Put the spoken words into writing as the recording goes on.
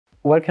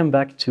Welcome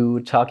back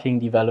to Talking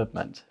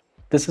Development.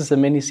 This is a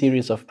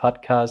mini-series of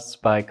podcasts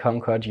by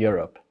CONCORD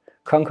Europe.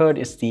 CONCORD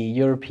is the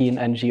European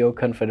NGO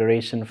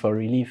Confederation for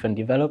Relief and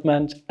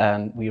Development,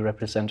 and we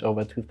represent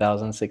over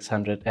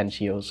 2,600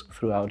 NGOs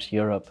throughout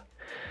Europe.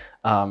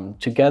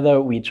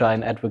 Together, we try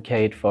and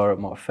advocate for a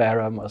more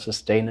fairer, more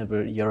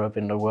sustainable Europe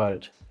in the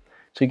world.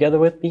 Together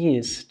with me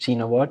is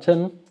Gina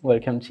Wharton.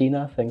 Welcome,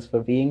 Gina. Thanks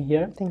for being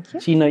here. Thank you.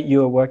 Gina,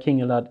 you are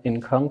working a lot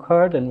in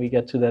CONCORD, and we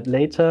get to that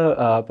later,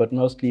 but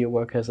mostly you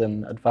work as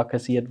an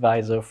advocacy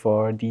advisor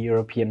for the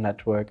European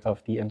network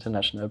of the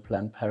International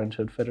Planned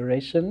Parenthood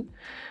Federation.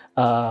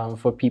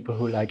 For people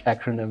who like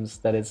acronyms,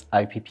 that is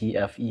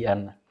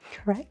IPPFEN.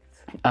 Correct.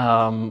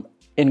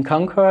 In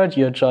CONCORD,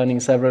 you're joining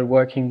several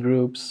working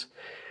groups,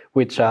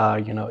 which are,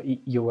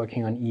 you're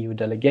working on EU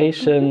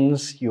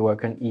delegations, you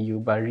work on EU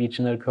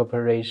bi-regional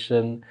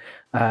cooperation,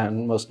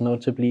 and most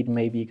notably,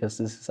 maybe because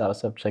this is our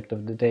subject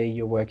of the day,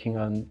 you're working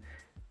on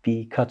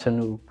the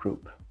Cotonou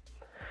group.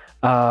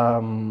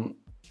 And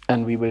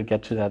we will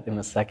get to that in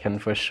a second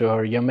for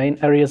sure. Your main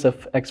areas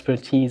of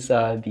expertise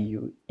are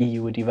the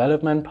EU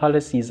development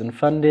policies and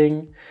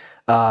funding.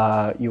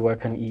 You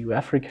work on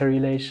EU-Africa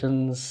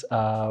relations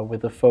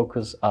with a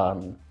focus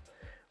on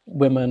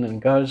women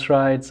and girls'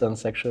 rights, on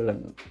sexual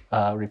and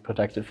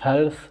reproductive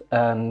health,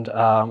 and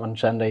on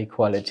gender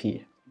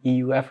equality.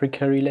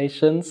 EU-Africa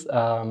relations,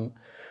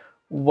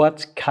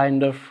 what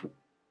kind of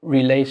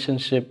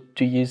relationship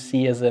do you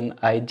see as an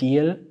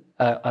ideal,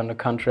 on the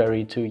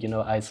contrary to,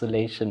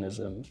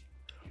 isolationism?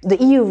 The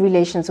EU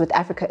relations with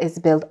Africa is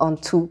built on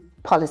two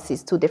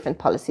different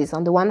policies.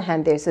 On the one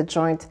hand, there's a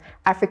joint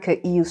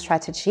Africa-EU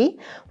strategy,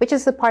 which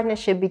is a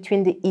partnership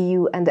between the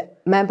EU and the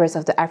members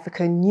of the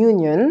African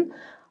Union.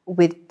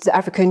 With the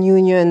African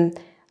Union,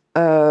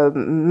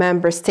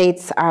 member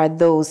states are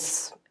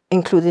those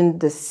including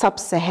the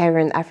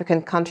sub-Saharan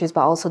African countries,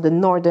 but also the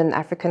northern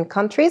African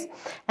countries.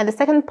 And the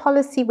second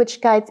policy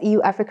which guides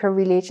EU-Africa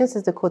relations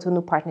is the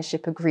Cotonou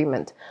Partnership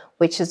Agreement,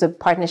 which is a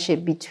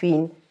partnership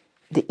between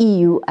the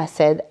EU, I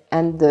said,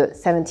 and the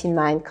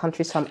 79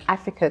 countries from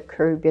Africa,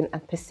 Caribbean,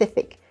 and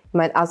Pacific. You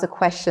might ask the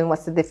question,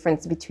 what's the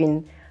difference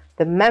between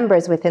the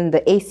members within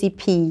the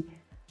ACP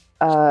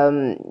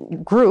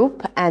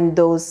group and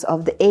those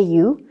of the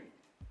AU?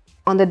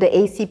 Under the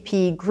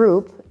ACP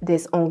group,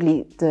 there's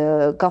only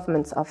the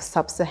governments of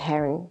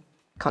sub-Saharan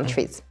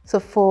countries.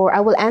 So I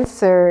will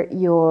answer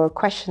your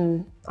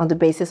question on the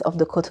basis of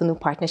the Cotonou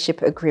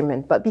Partnership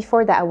Agreement. But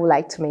before that, I would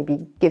like to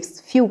maybe give a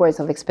few words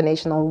of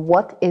explanation on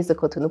what is the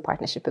Cotonou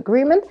Partnership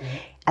Agreement.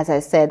 As I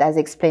said, as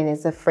explained,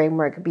 it's a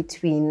framework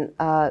between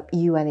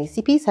EU and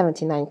ACP,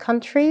 79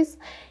 countries.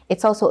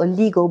 It's also a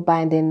legal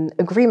binding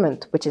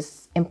agreement, which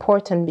is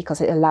important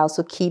because it allows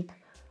to keep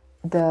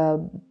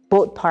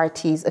both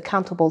parties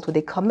accountable to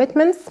their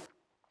commitments.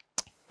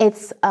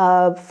 It's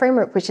a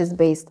framework which is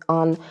based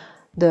on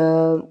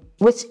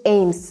which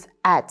aims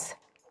at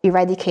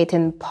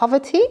eradicating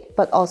poverty,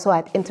 but also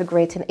at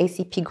integrating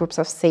ACP groups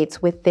of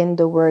states within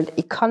the world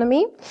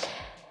economy.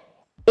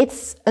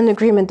 It's an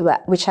agreement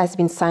which has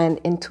been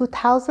signed in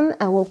 2000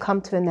 and will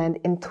come to an end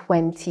in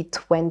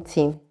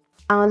 2020.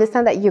 I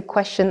understand that your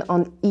question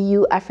on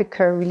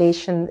EU-Africa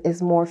relation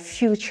is more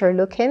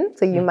future-looking,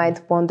 so you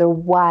might wonder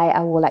why I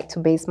would like to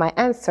base my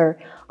answer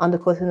on the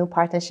Cotonou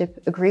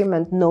Partnership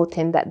Agreement,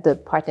 noting that the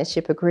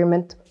partnership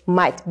agreement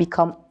might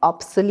become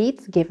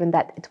obsolete, given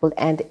that it will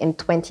end in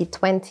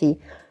 2020.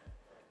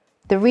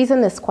 The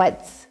reason is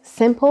quite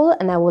simple,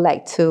 and I would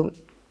like to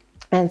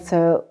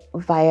answer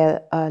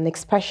via an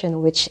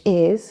expression, which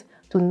is,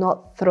 do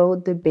not throw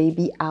the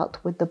baby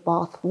out with the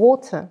bath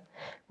water.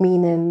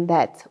 Meaning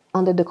that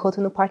under the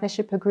Cotonou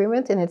Partnership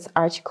Agreement, in its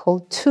Article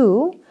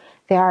 2,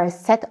 there are a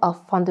set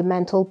of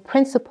fundamental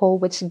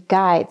principles which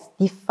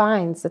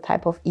defines the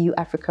type of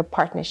EU-Africa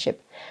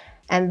partnership.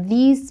 And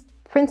these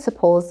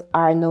principles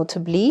are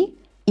notably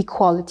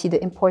equality,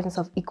 the importance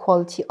of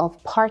equality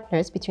of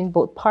partners between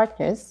both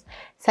partners.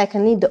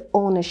 Secondly, the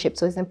ownership.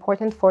 So it's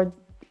important for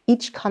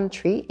each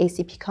country,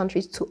 ACP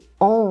countries, to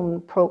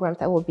own programs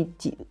that will be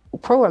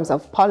programs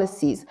of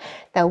policies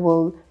that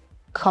will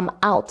come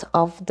out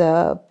of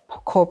the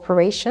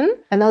cooperation.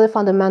 Another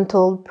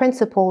fundamental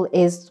principle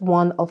is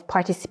one of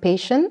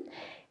participation.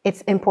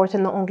 It's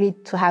important not only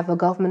to have a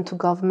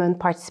government-to-government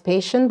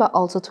participation, but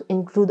also to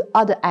include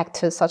other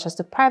actors such as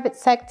the private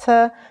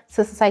sector,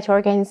 civil society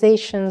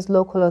organizations,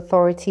 local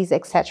authorities,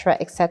 etc.,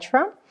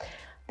 etc.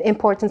 The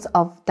importance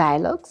of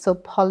dialogue, so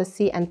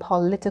policy and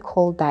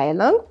political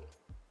dialogue.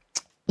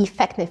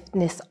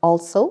 Effectiveness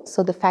also,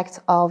 so the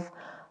fact of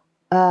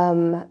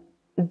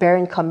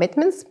bearing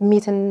commitments,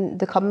 meeting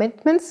the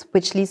commitments,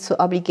 which leads to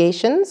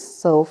obligations.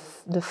 So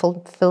the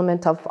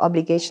fulfillment of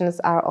obligations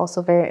are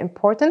also very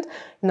important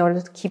in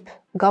order to keep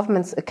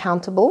governments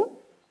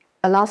accountable.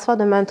 A last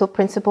fundamental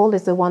principle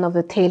is the one of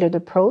the tailored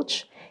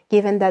approach,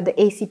 given that the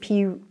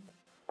ACP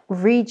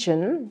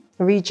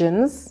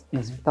regions,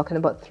 talking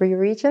about 3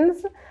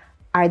 regions,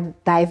 are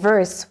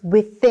diverse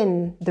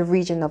within the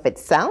region of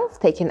itself,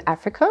 taking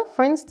Africa,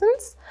 for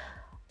instance,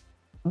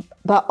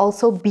 but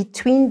also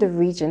between the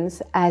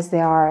regions, as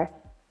there are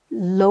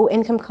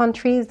low-income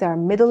countries, there are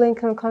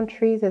middle-income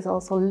countries, there's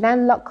also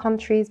landlocked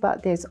countries,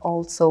 but there's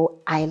also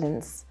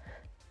islands.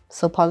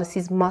 So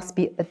policies must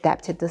be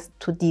adapted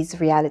to these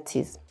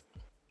realities.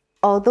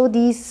 Although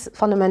these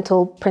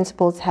fundamental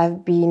principles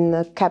have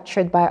been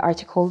captured by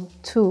Article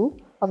 2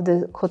 of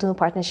the Cotonou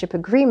Partnership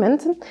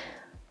Agreement,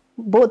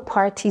 both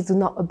parties do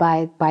not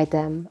abide by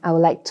them. I would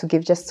like to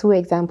give just two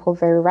examples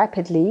very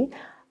rapidly.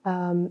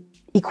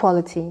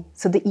 Equality.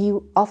 So the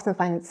EU often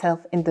finds itself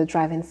in the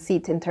driving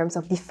seat in terms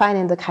of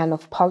defining the kind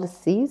of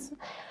policies,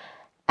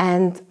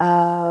 and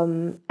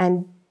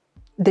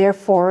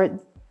therefore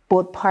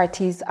both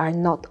parties are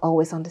not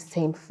always on the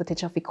same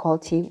footage of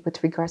equality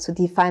with regards to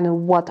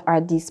defining what are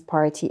these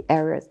priority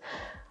areas.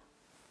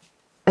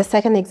 A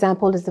second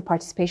example is the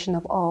participation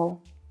of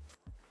all.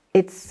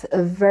 It's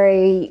a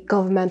very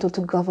governmental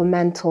to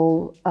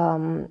governmental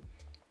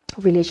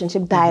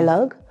relationship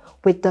dialogue,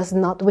 which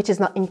is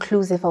not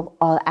inclusive of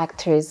all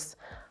actors.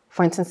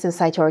 For instance,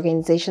 society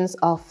organizations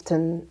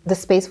often, the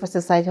space for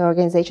society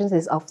organizations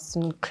is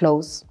often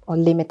closed or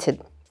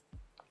limited.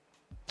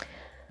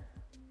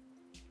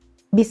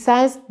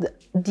 Besides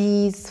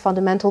these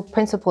fundamental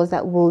principles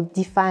that will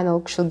define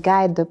or should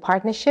guide the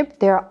partnership,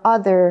 there are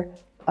other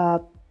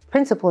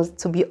principles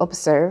to be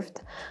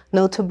observed,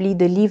 notably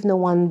the leave no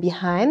one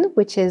behind,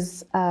 which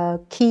is a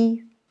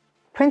key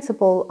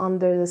principle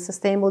under the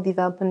Sustainable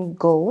Development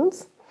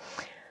Goals.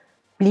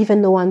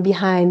 Leaving no one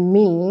behind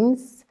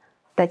means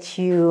that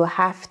you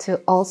have to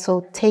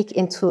also take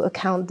into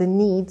account the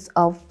needs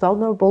of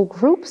vulnerable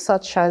groups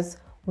such as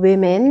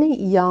women,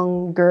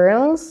 young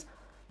girls,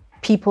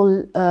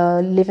 people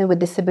living with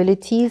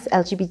disabilities,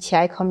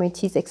 LGBTI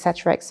communities,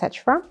 etc.,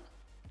 etc.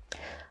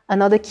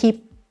 Another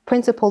key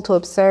principle to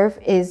observe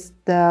is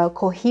the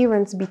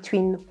coherence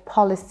between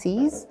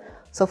policies.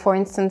 So for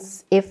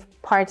instance, if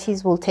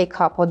parties will take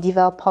up or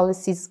develop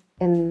policies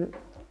in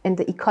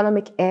the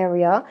economic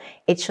area,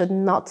 it should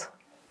not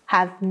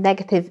have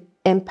negative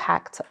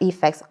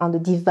effects on the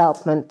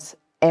development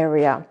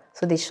area.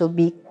 So they should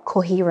be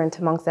coherent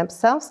amongst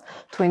themselves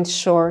to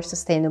ensure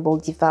sustainable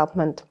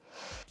development.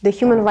 The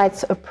human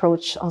rights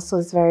approach also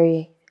is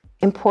very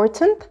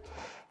important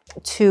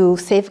to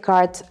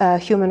safeguard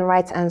human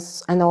rights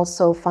and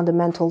also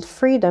fundamental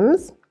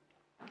freedoms.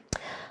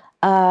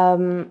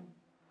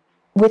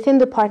 Within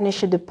the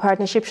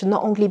partnership should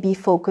not only be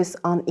focused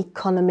on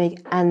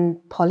economic and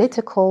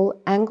political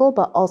angle,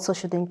 but also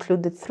should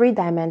include the three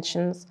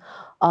dimensions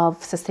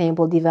of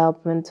sustainable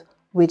development,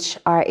 which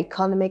are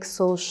economic,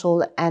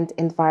 social, and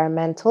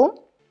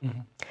environmental.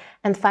 Mm-hmm.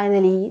 And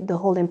finally, the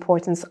whole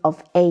importance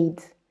of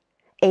aid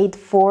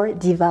for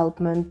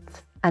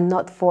development and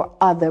not for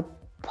other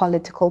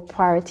political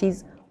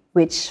priorities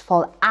which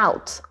fall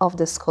out of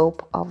the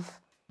scope of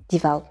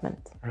development.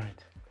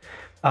 Right.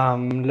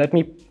 Let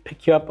me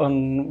pick you up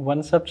on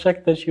one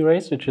subject that you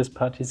raised, which is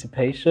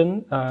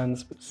participation, and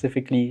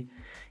specifically,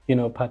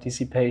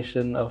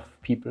 participation of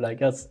people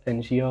like us,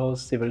 NGOs,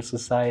 civil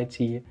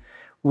society.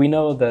 We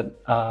know that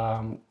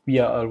we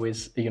are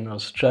always,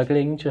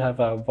 struggling to have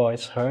our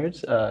voice heard,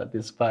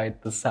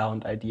 despite the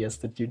sound ideas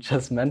that you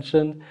just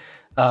mentioned.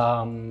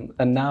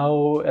 And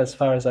now, as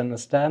far as I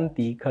understand,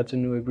 the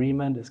Cotonou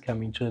Agreement is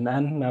coming to an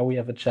end. Now we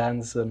have a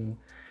chance and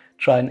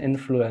try and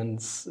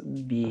influence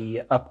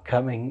the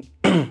upcoming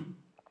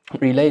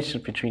relation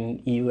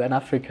between EU and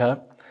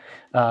Africa,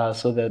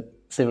 so that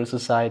civil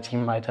society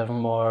might have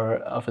more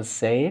of a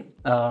say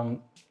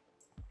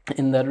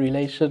in that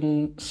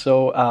relation.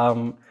 So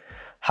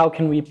how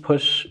can we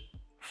push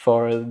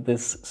for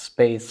this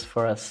space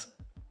for us?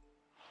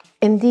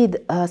 Indeed,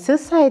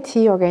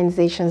 society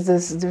organizations,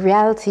 the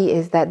reality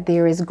is that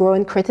there is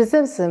growing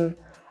criticism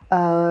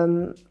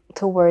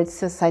towards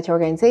society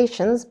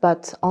organizations,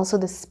 but also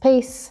the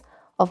space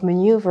of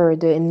maneuver,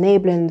 the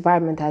enabling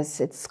environment as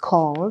it's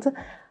called,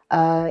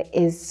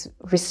 is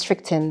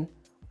restricting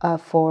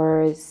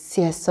for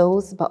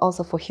CSOs, but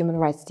also for human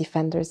rights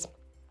defenders.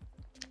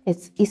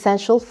 It's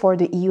essential for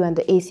the EU and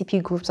the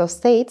ACP groups of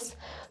states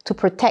to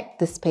protect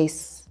the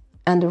space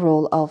and the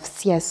role of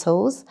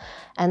CSOs,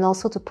 and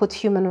also to put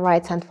human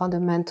rights and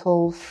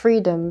fundamental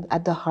freedom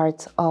at the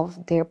heart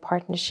of their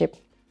partnership.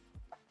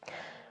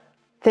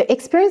 The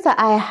experience that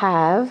I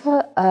have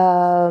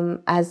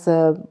as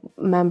a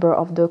member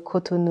of the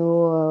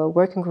Cotonou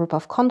working group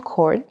of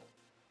CONCORD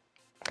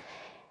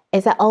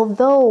is that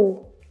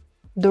although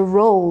the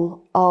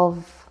role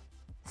of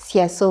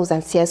CSOs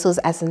and CSOs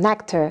as an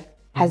actor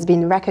has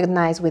been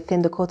recognized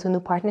within the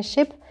Cotonou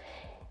partnership,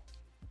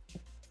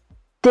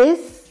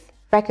 this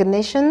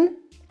recognition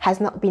has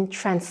not been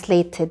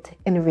translated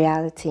in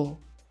reality.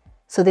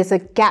 So there's a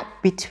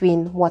gap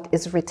between what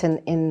is written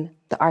in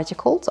the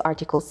articles,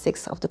 Article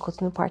 6 of the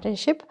Cotonou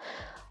Partnership,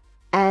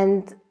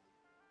 and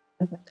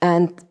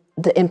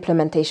the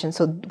implementation,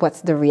 so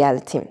what's the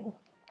reality.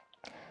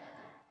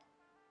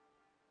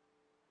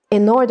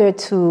 In order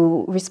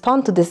to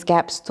respond to these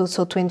gaps,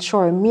 to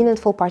ensure a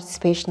meaningful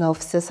participation of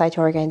society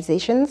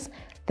organizations,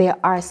 there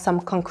are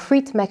some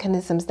concrete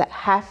mechanisms that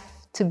have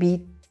to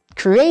be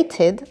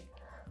created,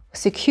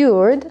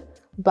 secured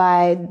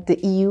by the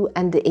EU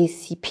and the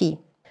ACP.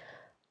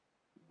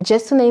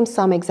 Just to name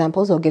some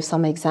examples or give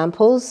some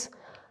examples,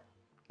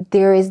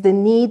 there is the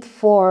need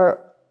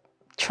for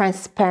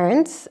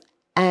transparent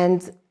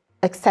and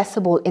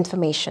accessible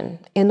information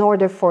in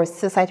order for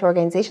society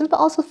organizations, but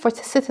also for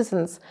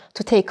citizens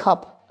to take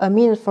up a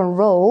meaningful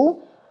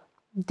role.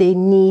 They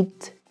need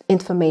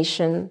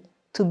information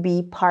to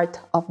be part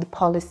of the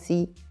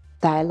policy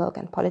dialogue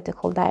and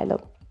political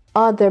dialogue.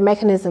 Other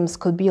mechanisms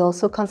could be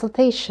also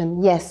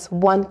consultation. Yes,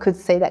 one could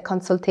say that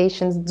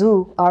consultations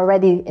are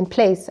already in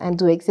place and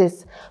do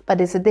exist, but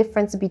there's a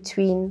difference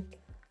between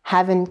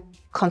having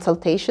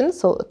consultations,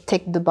 so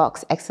tick the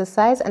box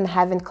exercise, and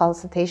having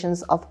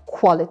consultations of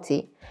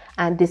quality.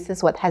 And this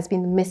is what has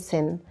been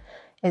missing,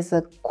 is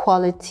a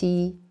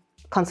quality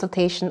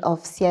consultation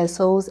of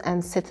CSOs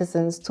and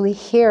citizens to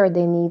hear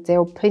their needs,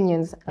 their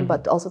opinions,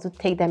 but also to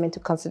take them into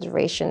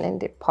consideration in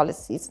their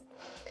policies.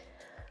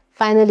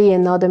 Finally,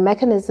 another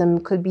mechanism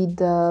could be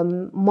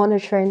the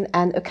monitoring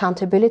and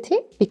accountability,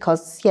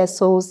 because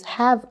CSOs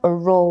have a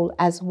role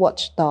as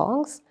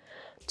watchdogs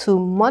to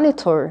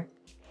monitor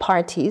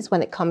parties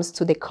when it comes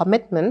to their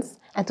commitments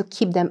and to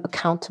keep them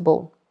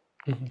accountable.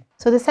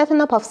 So the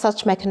setting up of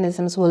such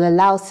mechanisms will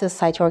allow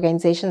society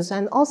organizations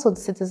and also the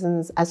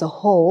citizens as a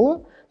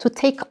whole to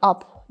take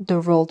up the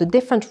role, the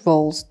different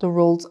roles, the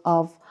roles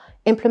of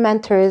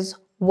implementers,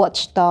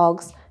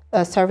 watchdogs,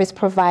 service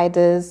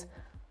providers,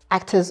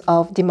 actors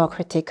of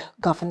democratic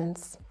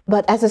governance.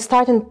 But as a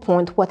starting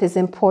point, what is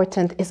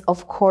important is,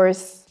 of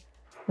course,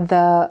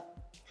 the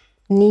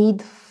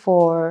need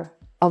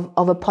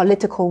of a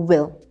political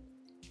will.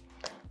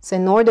 So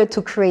in order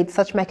to create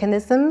such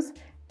mechanisms,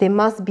 there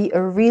must be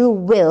a real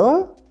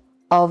will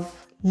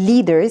of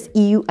leaders,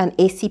 EU and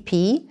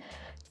ACP,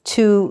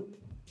 to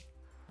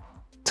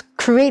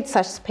create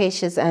such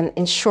spaces and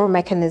ensure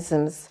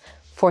mechanisms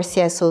for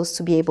CSOs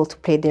to be able to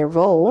play their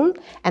role.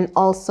 And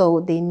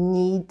also they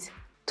need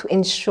to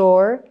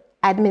ensure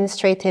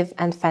administrative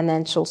and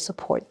financial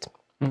support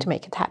to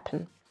make it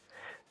happen.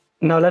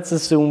 Now let's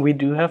assume we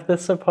do have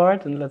this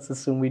support, and let's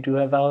assume we do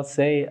have our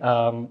say.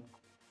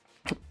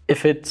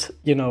 If it,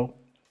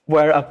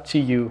 were up to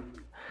you,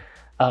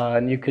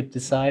 and you could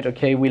decide,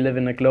 okay, we live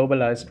in a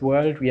globalized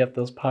world, we have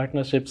those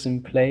partnerships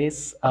in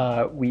place,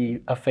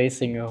 we are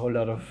facing a whole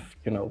lot of,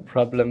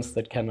 problems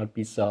that cannot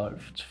be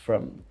solved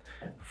from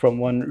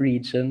one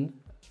region,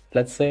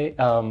 let's say.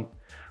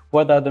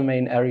 What are the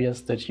main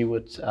areas that you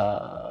would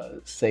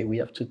say we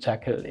have to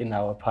tackle in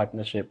our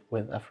partnership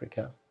with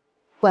Africa?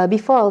 Well,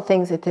 before all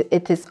things,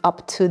 it is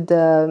up to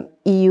the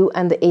EU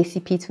and the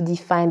ACP to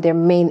define their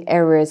main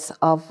areas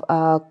of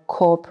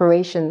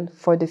cooperation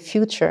for the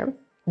future.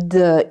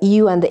 The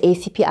EU and the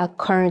ACP are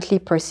currently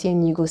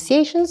pursuing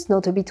negotiations,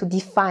 notably to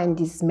define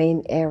these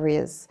main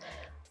areas.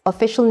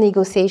 Official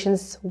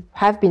negotiations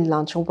have been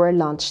launched or were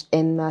launched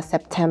in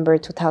September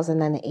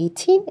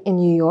 2018 in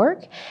New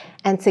York,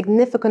 and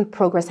significant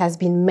progress has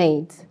been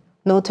made.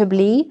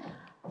 Notably,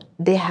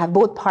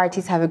 both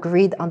parties have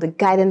agreed on the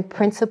guiding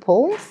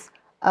principles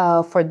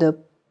for the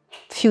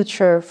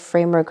future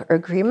framework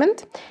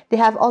agreement. They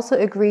have also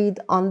agreed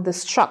on the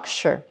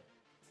structure,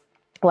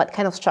 what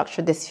kind of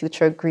structure this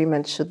future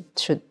agreement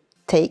should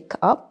take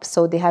up.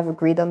 So they have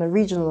agreed on a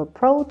regional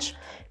approach,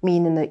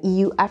 meaning an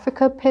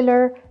EU-Africa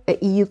pillar, a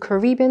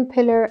EU-Caribbean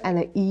pillar, and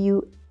an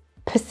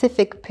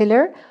EU-Pacific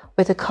pillar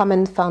with a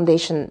common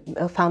foundation,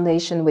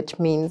 which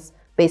means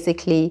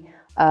basically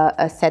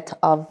a set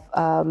of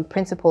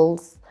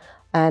principles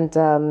and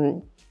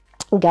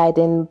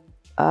guiding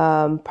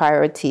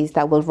priorities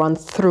that will run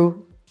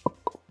through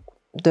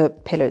the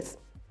pillars.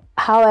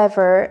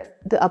 However,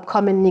 the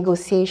upcoming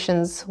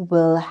negotiations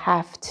will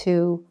have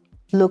to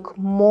look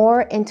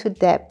more into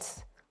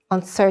depth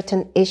on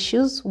certain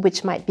issues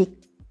which might be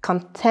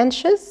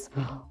contentious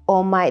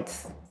or might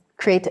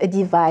create a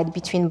divide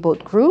between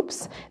both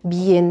groups,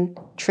 being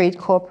trade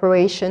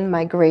cooperation,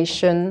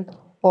 migration,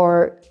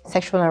 or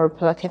sexual and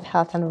reproductive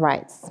health and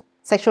rights.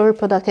 Sexual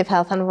reproductive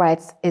health and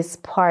rights is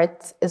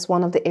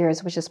one of the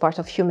areas which is part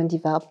of human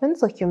development.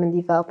 So human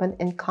development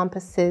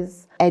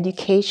encompasses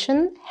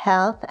education,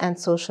 health, and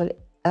social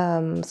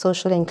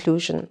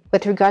inclusion.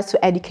 With regards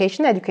to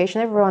education,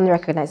 everyone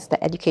recognizes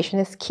that education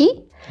is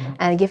key.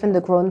 And given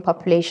the growing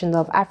population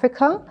of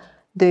Africa,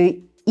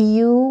 the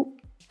EU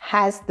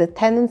has the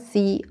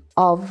tendency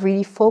of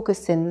really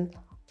focusing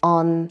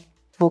on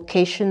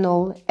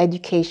vocational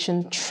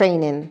education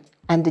training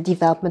and the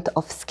development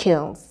of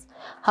skills.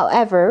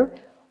 However,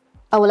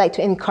 I would like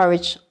to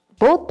encourage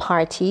both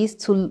parties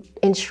to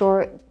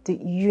ensure the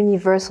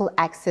universal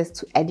access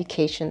to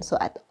education, so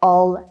at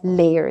all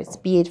layers,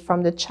 be it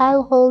from the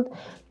childhood,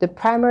 the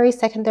primary,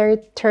 secondary,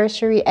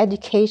 tertiary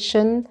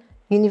education,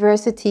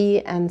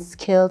 university, and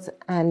skills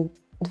and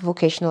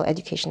vocational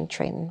education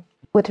training.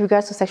 With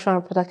regards to sexual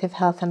and reproductive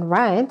health and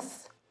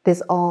rights,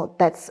 that's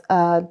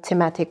a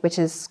thematic which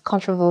is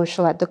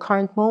controversial at the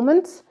current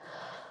moment,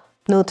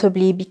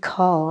 notably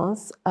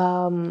because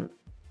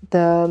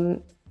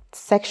the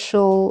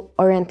sexual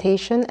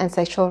orientation and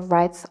sexual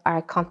rights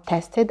are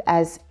contested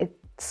as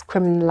it's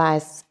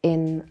criminalized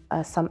in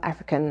some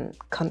African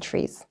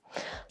countries.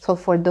 So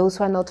for those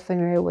who are not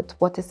familiar with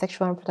what is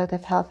sexual and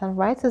reproductive health and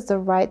rights, is the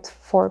right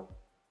for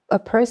a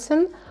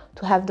person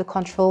to have the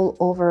control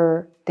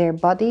over their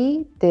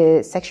body,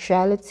 their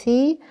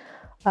sexuality,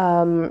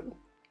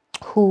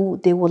 who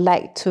they would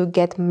like to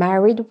get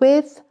married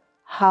with,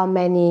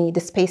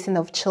 the spacing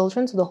of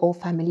children, so the whole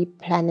family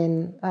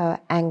planning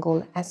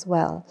angle as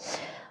well.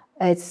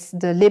 It's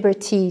the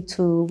liberty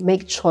to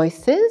make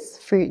choices,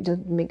 to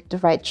make the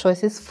right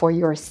choices for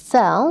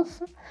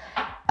yourself,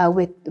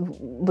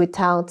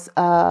 without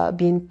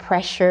being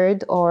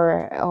pressured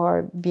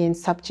or being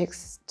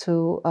subject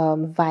to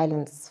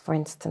violence, for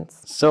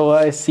instance. So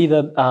I see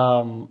that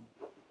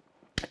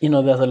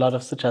there's a lot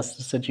of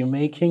suggestions that you're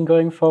making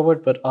going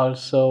forward, but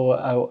also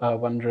I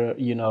wonder,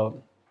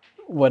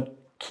 what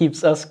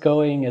keeps us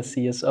going as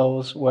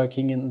CSOs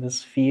working in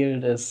this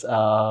field is,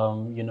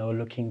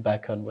 looking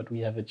back on what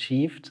we have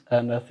achieved.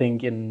 And I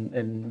think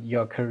in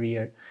your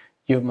career,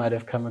 you might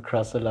have come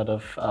across a lot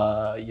of,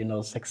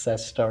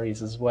 success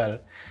stories as well.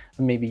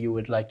 Maybe you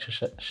would like to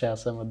share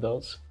some of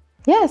those.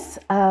 Yes,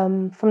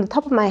 from the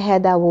top of my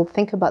head, I will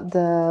think about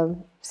the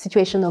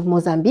situation of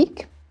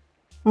Mozambique.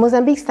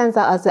 Mozambique stands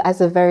out as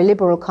a very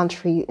liberal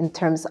country in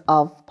terms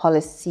of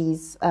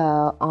policies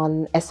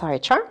on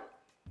SRHR.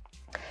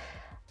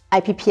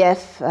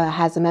 IPPF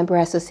has a member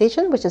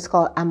association, which is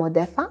called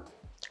AMODEFA.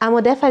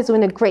 AMODEFA is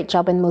doing a great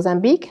job in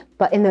Mozambique,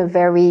 but in a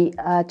very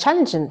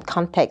challenging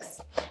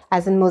context.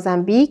 As in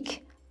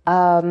Mozambique,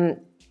 half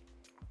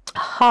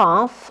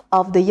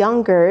of the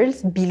young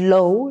girls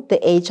below the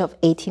age of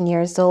 18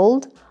 years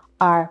old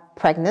are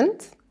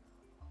pregnant.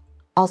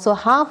 Also,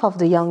 half of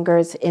the young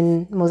girls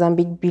in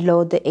Mozambique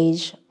below the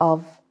age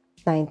of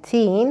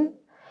 19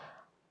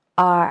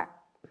 are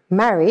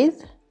married.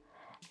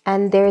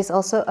 And there is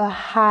also a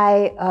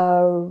high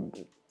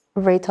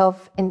rate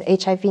of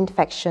HIV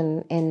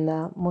infection in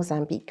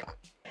Mozambique.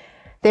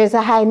 There's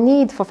a high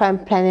need for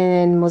family planning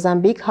in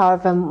Mozambique.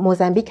 However,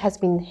 Mozambique has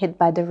been hit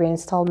by the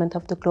reinstallment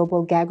of the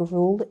Global Gag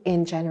Rule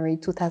in January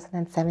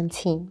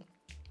 2017.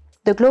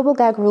 The Global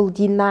Gag Rule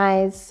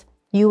denies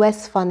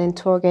US funding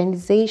to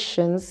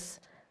organizations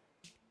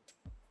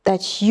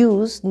that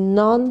use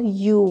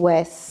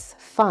non-US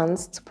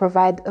funds to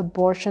provide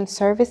abortion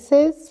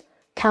services,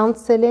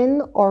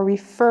 counseling, or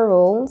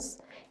referrals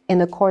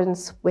in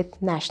accordance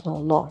with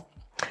national law.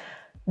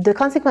 The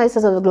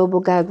consequences of the Global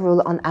Gag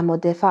Rule on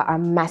AMODEFA are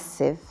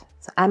massive.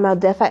 So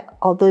AMODEFA,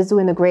 although is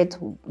doing a great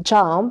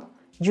job,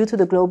 due to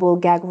the Global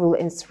Gag Rule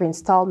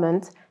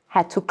reinstallment,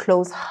 had to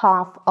close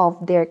half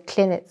of their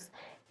clinics.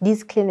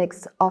 These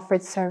clinics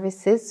offered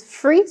services,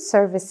 free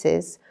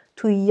services,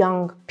 to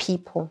young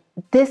people.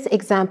 This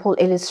example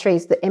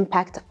illustrates the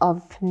impact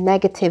of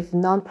negative,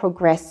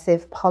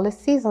 non-progressive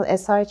policies on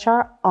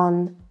SRHR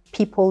on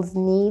people's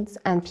needs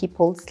and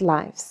people's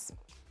lives.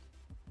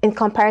 In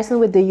comparison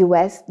with the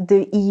US,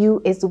 the EU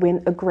is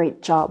doing a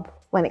great job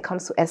when it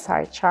comes to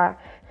SRHR.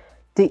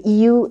 The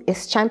EU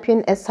is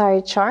championing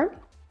SRHR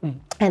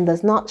and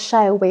does not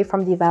shy away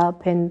from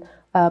developing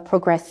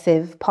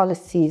progressive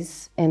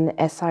policies in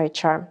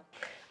SRHR.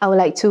 I would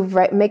like to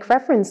make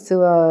reference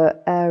to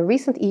a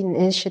recent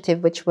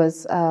initiative which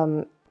was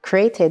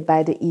created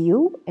by the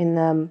EU in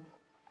a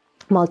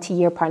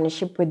multi-year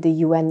partnership with the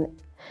UN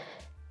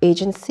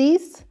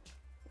agencies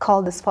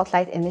called the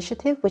Spotlight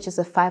Initiative, which is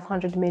a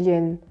 500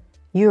 million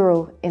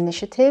euro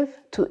initiative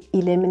to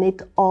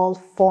eliminate all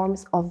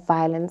forms of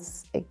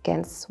violence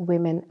against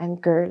women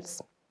and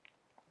girls.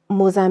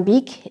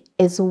 Mozambique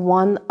is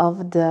one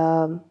of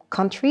the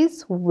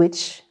countries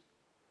which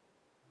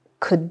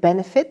could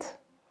benefit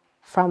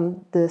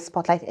from the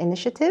Spotlight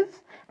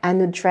Initiative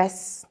and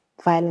address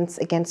violence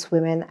against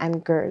women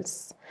and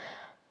girls.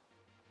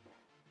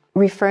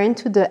 Referring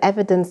to the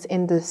evidence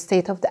in the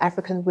State of the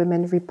African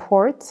Women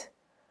report,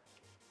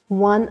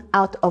 1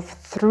 out of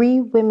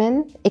 3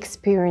 women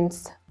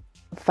experience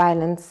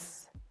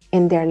violence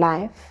in their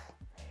life.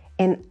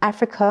 In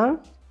Africa,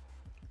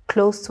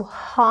 close to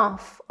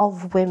half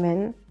of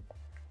women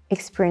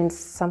experience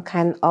some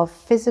kind of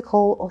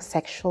physical or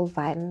sexual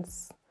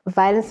violence.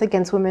 Violence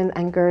against women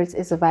and girls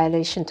is a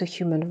violation to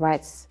human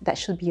rights that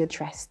should be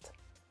addressed.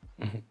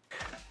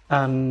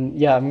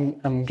 Yeah,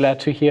 I'm glad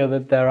to hear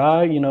that there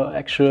are,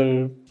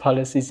 actual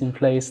policies in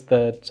place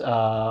that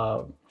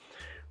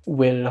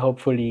will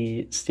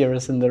hopefully steer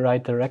us in the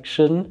right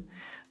direction.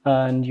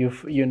 And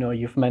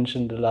you've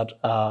mentioned a lot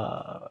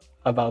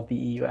about the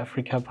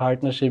EU-Africa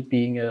partnership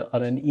being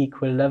on an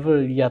equal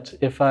level. Yet,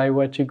 if I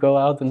were to go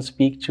out and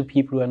speak to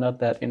people who are not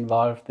that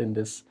involved in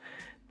this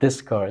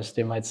discourse,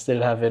 they might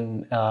still have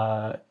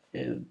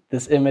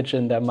this image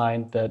in their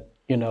mind that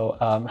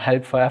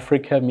help for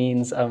Africa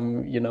means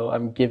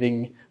I'm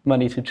giving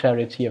money to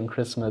charity on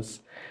Christmas.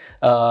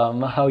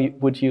 How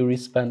would you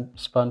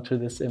respond to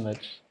this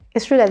image?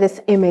 It's true that this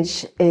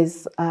image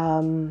is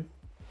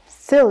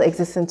still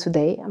existent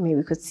today. I mean,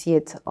 we could see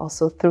it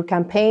also through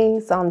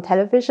campaigns on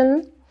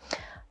television,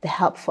 the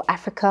Help for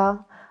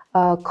Africa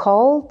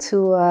call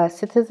to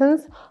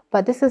citizens.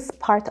 But this is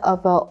part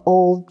of an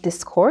old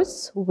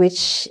discourse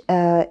which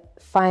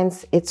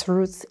finds its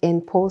roots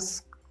in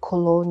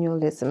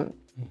post-colonialism.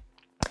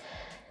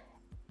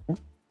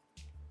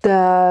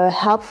 The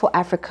Help for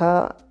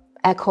Africa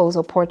echoes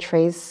or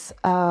portrays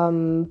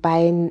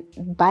binary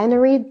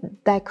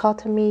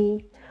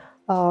dichotomy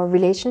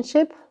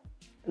relationship.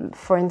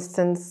 For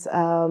instance,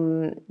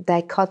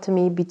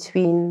 dichotomy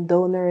between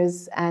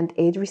donors and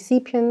aid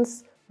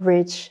recipients,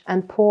 rich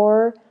and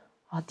poor,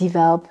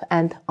 developed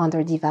and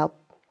underdeveloped.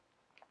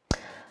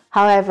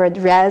 However,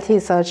 the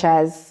realities such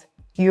as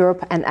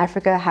Europe and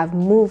Africa have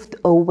moved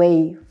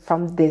away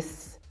from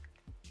this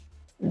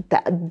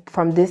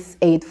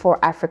aid for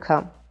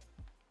Africa.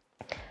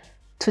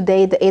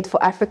 Today, the aid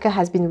for Africa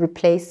has been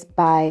replaced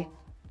by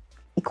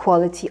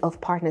equality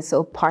of partners,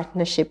 so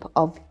partnership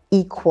of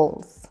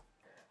equals.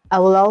 I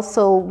will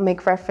also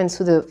make reference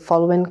to the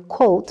following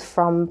quote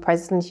from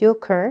President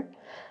Juncker,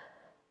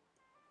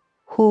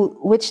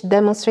 which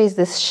demonstrates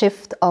this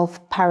shift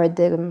of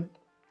paradigm.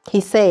 He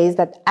says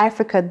that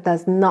Africa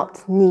does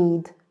not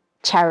need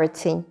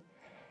charity.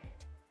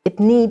 It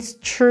needs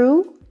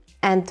true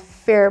and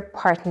fair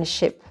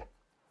partnership.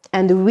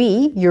 And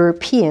we,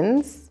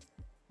 Europeans,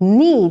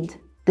 need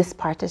this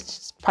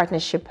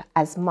partnership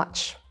as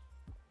much.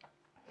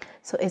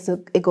 So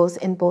it goes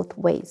in both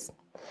ways.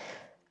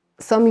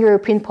 Some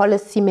European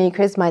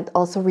policymakers might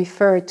also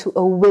refer to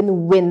a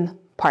win-win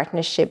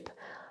partnership,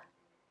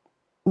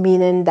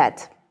 meaning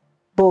that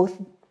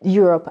both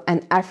Europe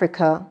and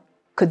Africa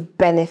could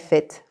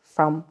benefit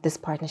from this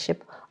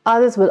partnership.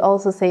 Others will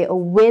also say a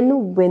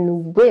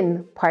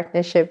win-win-win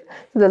partnership.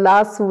 So the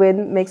last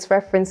win makes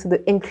reference to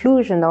the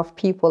inclusion of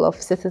people,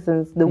 of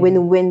citizens. The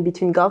win-win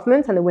between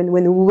governments, and the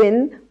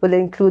win-win-win will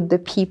include the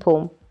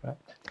people. Right.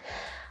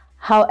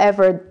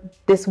 However,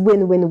 this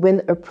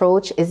win-win-win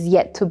approach is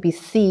yet to be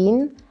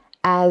seen,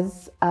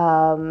 as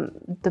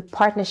the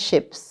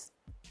partnerships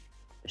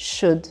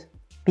should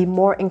be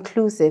more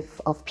inclusive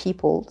of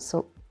people,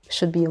 so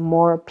should be a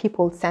more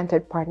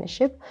people-centered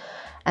partnership,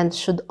 and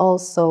should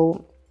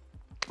also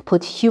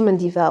put human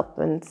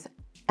development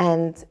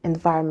and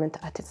environment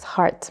at its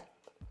heart.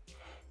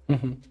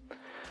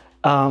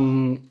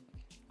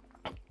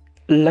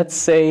 Let's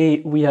say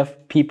we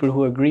have people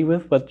who agree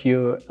with what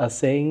you are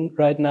saying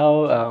right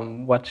now,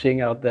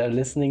 watching out there,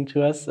 listening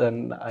to us,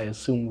 and I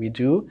assume we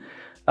do.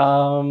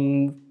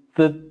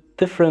 The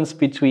difference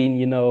between,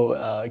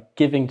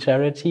 giving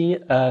charity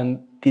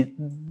and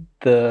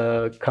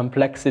the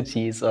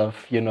complexities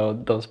of,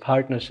 those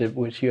partnerships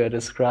which you are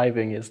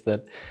describing is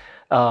that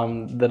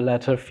the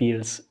latter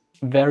feels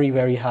very,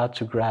 very hard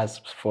to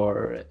grasp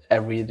for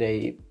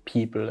everyday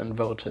people and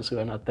voters who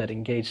are not that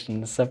engaged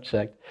in the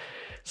subject.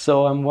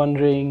 So I'm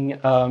wondering,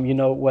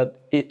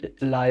 what it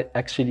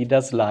actually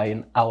does lie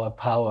in our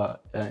power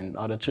in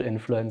order to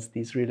influence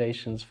these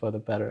relations for the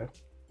better.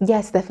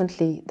 Yes,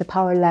 definitely. The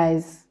power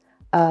lies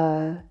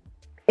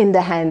in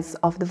the hands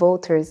of the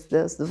voters.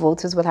 The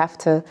voters will have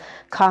to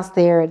cast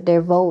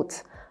their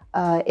vote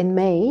in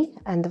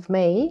end of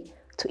May,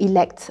 to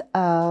elect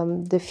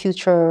the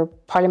future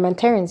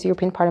parliamentarians,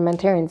 European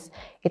parliamentarians.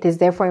 It is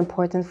therefore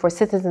important for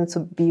citizens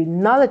to be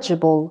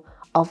knowledgeable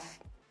of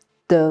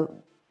the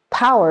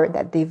power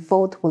that their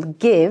vote will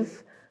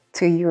give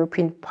to a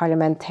European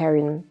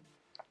parliamentarian.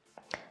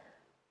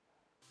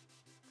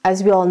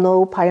 As we all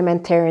know,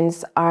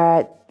 parliamentarians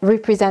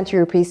represent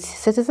European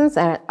citizens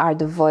and are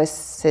the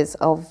voices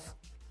of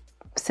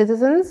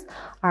citizens,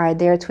 are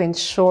there to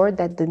ensure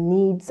that the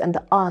needs and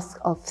the asks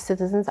of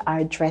citizens are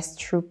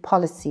addressed through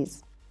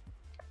policies.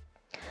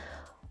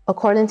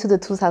 According to the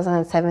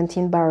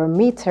 2017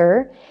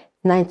 barometer,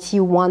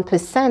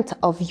 91%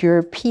 of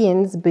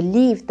Europeans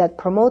believed that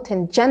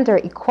promoting gender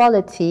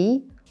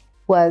equality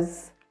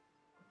was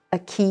a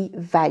key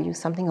value,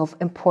 something of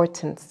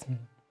importance.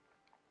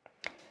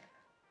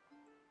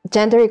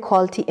 Gender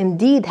equality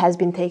indeed has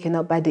been taken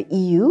up by the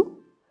EU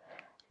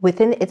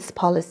within its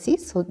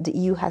policies. So the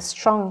EU has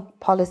strong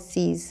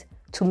policies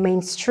to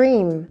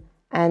mainstream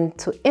and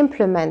to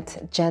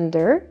implement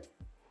gender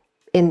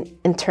in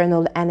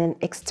internal and in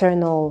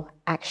external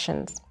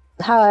actions.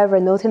 However,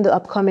 noting the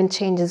upcoming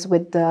changes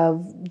with the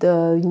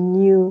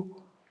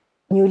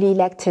newly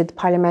elected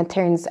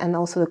parliamentarians and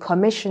also the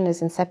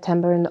commissioners in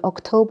September and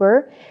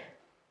October,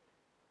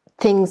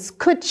 things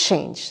could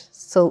change.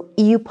 So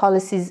EU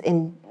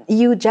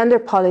gender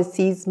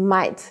policies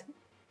might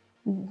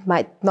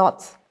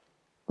not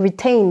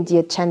retain the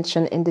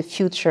attention in the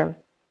future.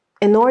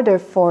 In order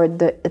for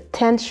the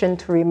attention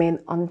to remain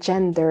on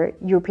gender,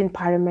 European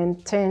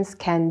parliamentarians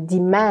can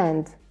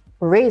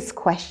raise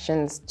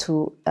questions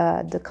to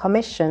the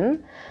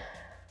Commission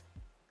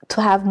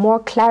to have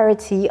more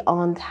clarity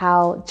on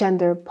how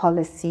gender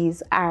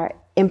policies are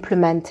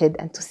implemented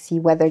and to see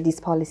whether these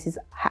policies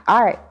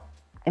are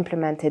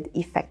implemented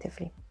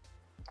effectively.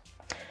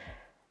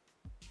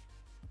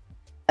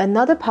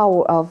 Another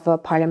power of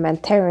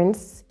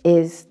parliamentarians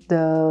is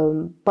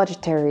the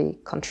budgetary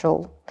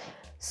control.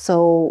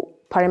 So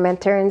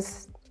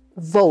parliamentarians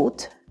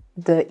vote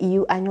the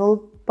EU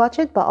annual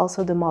budget, but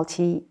also the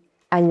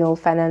multi-annual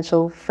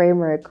financial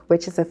framework,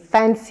 which is a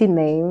fancy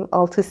name,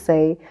 all to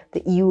say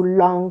the EU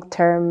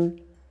long-term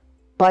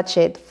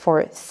budget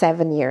for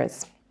 7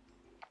 years.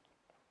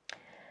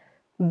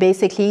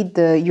 Basically,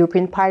 the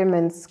European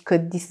parliaments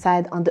could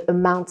decide on the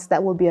amounts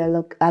that will be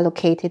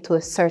allocated to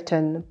a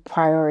certain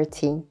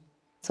priority.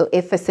 So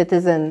if a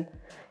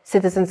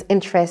citizen's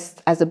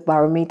interest, as the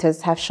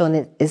barometers have shown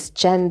it, is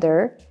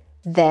gender,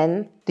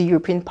 then the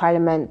European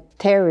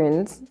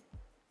parliamentarians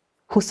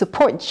who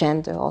support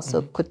gender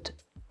also could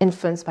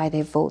influence by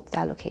their vote the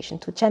allocation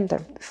to gender.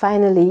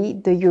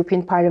 Finally, the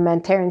European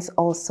parliamentarians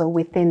also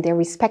within their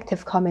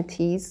respective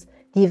committees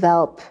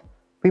develop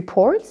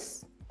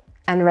reports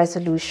and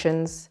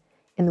resolutions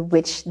in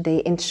which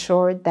they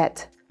ensure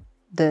that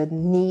the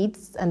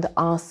needs and the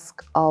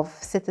asks of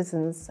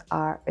citizens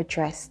are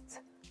addressed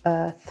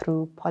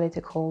through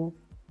political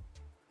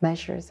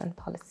measures and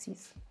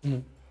policies.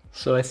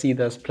 So I see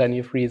there's plenty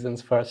of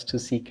reasons for us to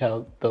seek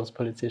out those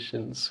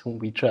politicians whom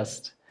we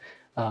trust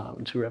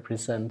to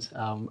represent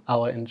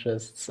our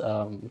interests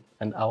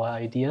and our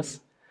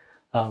ideas.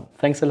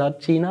 Thanks a lot,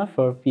 Gina,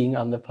 for being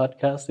on the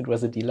podcast. It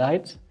was a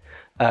delight.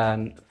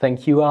 And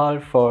thank you all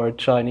for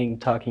joining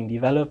Talking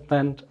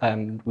Development,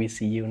 and we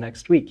see you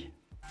next week.